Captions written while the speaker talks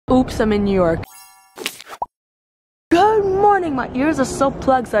Oops, I'm in New York. Good morning, my ears are so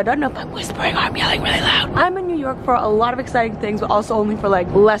plugged so I don't know if I'm whispering or I'm yelling really loud. I'm in New York for a lot of exciting things, but also only for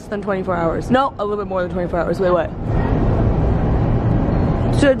like less than 24 hours. No, a little bit more than 24 hours. Wait, what?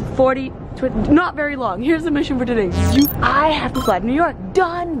 So 40, not very long. Here's the mission for today. I have to fly to New York.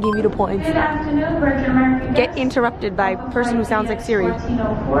 Done. Give me the points. Good afternoon, Virgin American. Get interrupted by a person who sounds like Siri.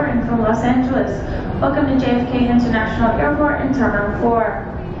 1404 and from Los Angeles. Welcome to JFK International Airport in Terminal 4.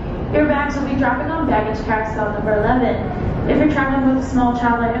 Your bags will be dropping on baggage carousel number 11. If you're traveling with a small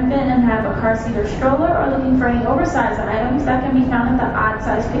child or infant and have a car seat or stroller or looking for any oversized items, that can be found at the odd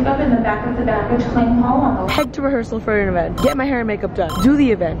size pickup in the back of the baggage claim hall on the Head to rehearsal for an event. Get my hair and makeup done. Do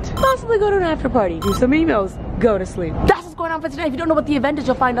the event. Possibly go to an after party. Do some emails. Go to sleep. That's what's going on for today. If you don't know what the event is,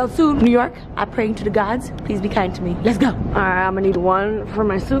 you'll find out soon. New York, I'm praying to the gods. Please be kind to me. Let's go. Alright, I'm gonna need one for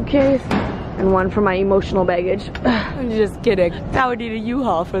my suitcase and one for my emotional baggage. I'm just kidding. I would need a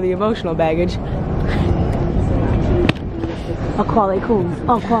U-Haul for the emotional baggage. In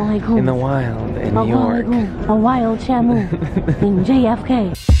the wild in New York. A wild shamu in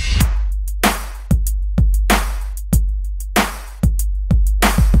JFK.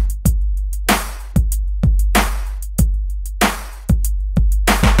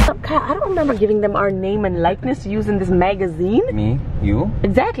 I don't remember giving them our name and likeness to use in this magazine. Me? You?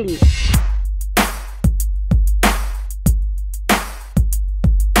 Exactly.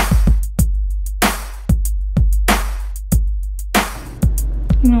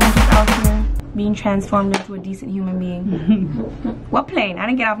 You know, just out here being transformed into a decent human being. What plane? I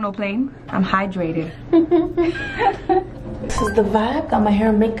didn't get off no plane. I'm hydrated. This is the vibe. Got my hair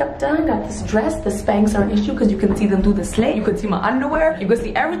and makeup done. Got this dress. The Spanx are an issue because you can see them through the slit. You can see my underwear. You can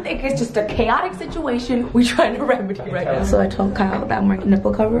see everything. It's just a chaotic situation we're trying to remedy right now. So I told Kyle that I'm wearing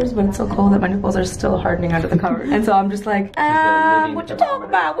nipple covers, but it's so cold that my nipples are still hardening under the cover. And so I'm just like, what you talking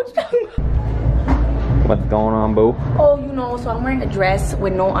about? What you talking about? What's going on, boo? Oh, you know, so I'm wearing a dress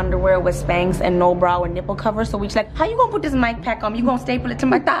with no underwear, with Spanx, and no bra with nipple cover. So we just like, how you gonna put this mic pack on? You gonna staple it to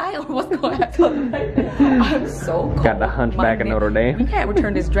my thigh? Or what's going on? I'm so cold. Got the hunchback of Notre Dame. You can't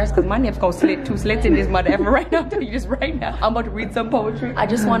return this dress because my nip's gonna slit 2 slits in this mother ever right now. I'll tell you this right now. I'm about to read some poetry. I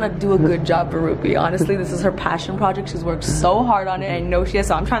just want to do a good job for Rupi. Honestly, this is her passion project. She's worked so hard on it. And I know she has,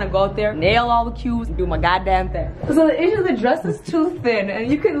 so I'm trying to go out there, nail all the cues, and do my goddamn thing. So the issue, the dress is too thin, and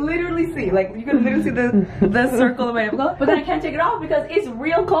you can literally see, like, you can literally see the circle of my nipple. But then I can't take it off because it's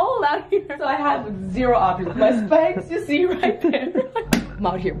real cold out here. So I have zero options. My Spanx, you see right there. I'm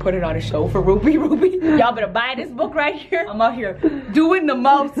out here putting on a show for Rupi. Y'all better buy this book right here. I'm out here doing the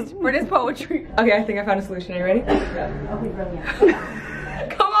most for this poetry. Okay, I think I found a solution. Are you ready?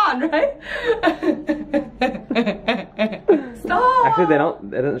 Come on, right? Stop. Actually,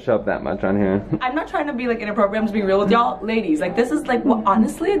 it doesn't show up that much on here. I'm not trying to be like inappropriate. I'm just being real with y'all. Ladies, like this is like, well,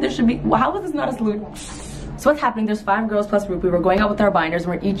 honestly, there should be, how is this not a solution? So what's happening, there's 5 girls plus Rupi. We're going out with our binders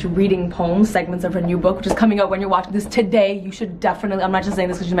and we're each reading poems, segments of her new book, which is coming out when you're watching this today. You should definitely, I'm not just saying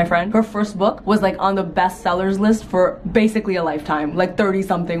this because she's my friend. Her first book was like on the bestsellers list for basically a lifetime, like 30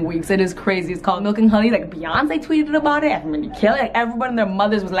 something weeks. It is crazy. It's called Milk and Honey. Like Beyonce tweeted about it. Everybody killed it. Like everyone and their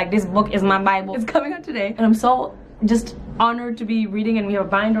mothers was like, this book is my Bible. It's coming out today. And I'm so just honored to be reading, and we have a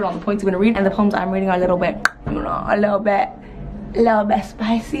binder on all the points we're gonna read. And the poems I'm reading are a little bit, you know, a little bit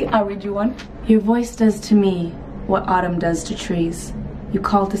spicy. I'll read you one. Your voice does to me what autumn does to trees. You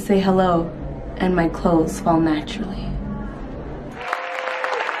call to say hello, and my clothes fall naturally.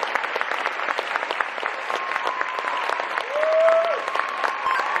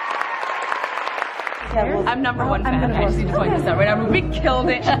 I'm number 1 fan. I just need to point this out right now. Rupi killed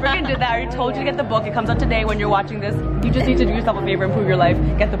it. She freaking did that. I already told you to get the book. It comes out today when you're watching this. You just need to do yourself a favor, improve your life.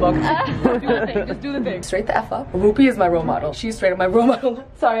 Get the book. Do the thing. Just do the thing. Straight the F up. Rupi is my role model. She's straight up my role model.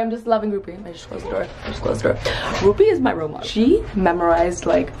 Sorry, I'm just loving Rupi. I just closed the door. Rupi is my role model. She memorized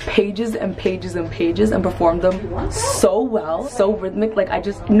like pages and pages and pages and performed them so well, so rhythmic. Like I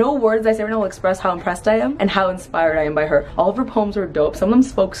just, no words I say right now will express how impressed I am and how inspired I am by her. All of her poems were dope. Some of them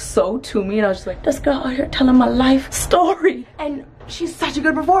spoke so to me, and I was just like, this girl out here telling my life story, and she's such a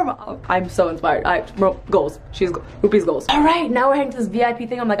good performer. I'm so inspired. Goals. Rupi's goals. All right, now we're heading to this VIP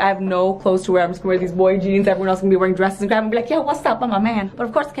thing. I'm like, I have no clothes to wear. I'm just gonna wear these boy jeans. Everyone else can be wearing dresses and grab and be like, yo, what's up? I'm a man. But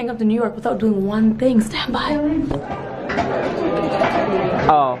of course, I can't come to New York without doing one thing. Stand by.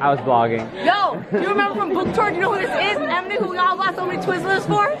 Oh, I was vlogging. Yo, do you remember from book tour? Do you know who this is? Emily, who y'all got so many Twizzlers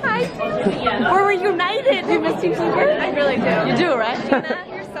for? Hi, Susie. We're reunited. Do you miss Team Secret? I really do. You do, right? Gina,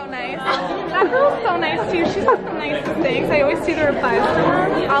 you're so nice. That girl's so nice too. She's got the nicest things. I always see the replies from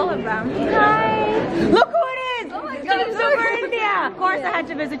her. All of them. Hi. Look who it is! Oh my God. Super India. Of course, I had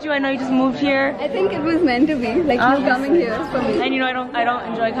to visit you. I know you just moved here. I think it was meant to be. Like you coming here for me. And you know, I don't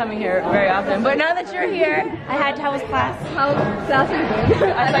enjoy coming here very often. But now that you're here, I had to. How was class? How class is good.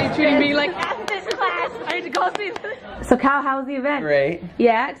 I saw you treating me like this class. I need to go see this. So Cal, how was the event? Great.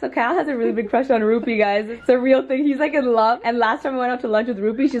 Yeah, so Cal has a really big crush on Rupi, guys. It's a real thing. He's like in love. And last time we went out to lunch with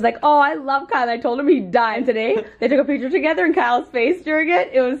Rupi, she's like, oh, I love Kyle. And I told him he'd die. And today, they took a picture together and Kyle's face during it.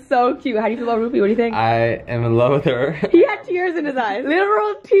 It was so cute. How do you feel about Rupi? What do you think? I am in love with her. He had tears in his eyes.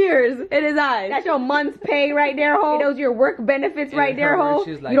 Literal tears in his eyes. That's your month's pay right there, ho. Those are your work benefits right there, ho.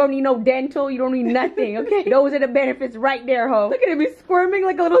 Like, you don't need no dental. You don't need nothing, okay? Those are the benefits right there, ho. Look at him. He's squirming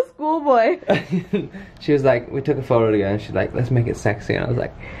like a little schoolboy. She was like, we took a photo together and she's like, let's make it sexy. And I was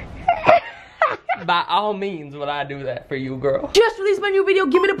like, by all means would I do that for you, girl. Just released my new video.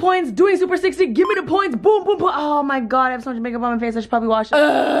 Give me the points. Doing super 60. Give me the points. Boom, boom, boom. Oh my god, I have so much makeup on my face. I should probably wash it.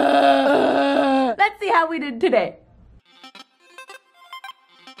 Let's see how we did today.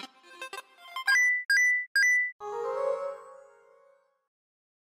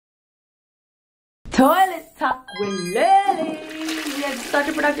 Toilet talk with Lilly. We had such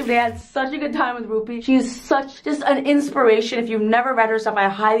a productive day. I had such a good time with Rupi. She is such just an inspiration. If you've never read her stuff, I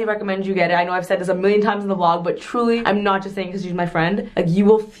highly recommend you get it. I know I've said this a million times in the vlog, but truly, I'm not just saying because she's my friend. Like, you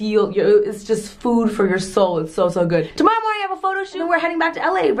will feel, it's just food for your soul. It's so, so good. Tomorrow morning, I have a photo shoot and we're heading back to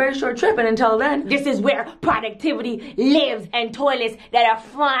LA. A very short trip. And until then, this is where productivity lives, and toilets that are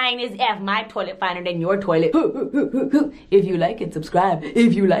fine as F. My toilet finer than your toilet. If you like it, subscribe.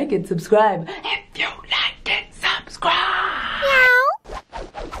 If you like it, subscribe. If you like it, subscribe.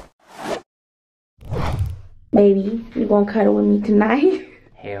 Baby, you gonna cuddle with me tonight?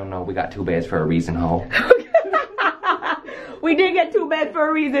 Hell no, we got 2 beds for a reason, ho. We did get 2 beds for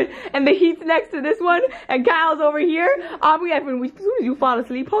a reason, and the heat's next to this one, and Kyle's over here. As soon as you fall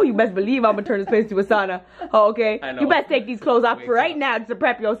asleep, oh, you best believe I'm gonna turn this place to a sauna. Oh, okay? You best take these clothes off right now just to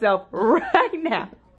prep yourself right now.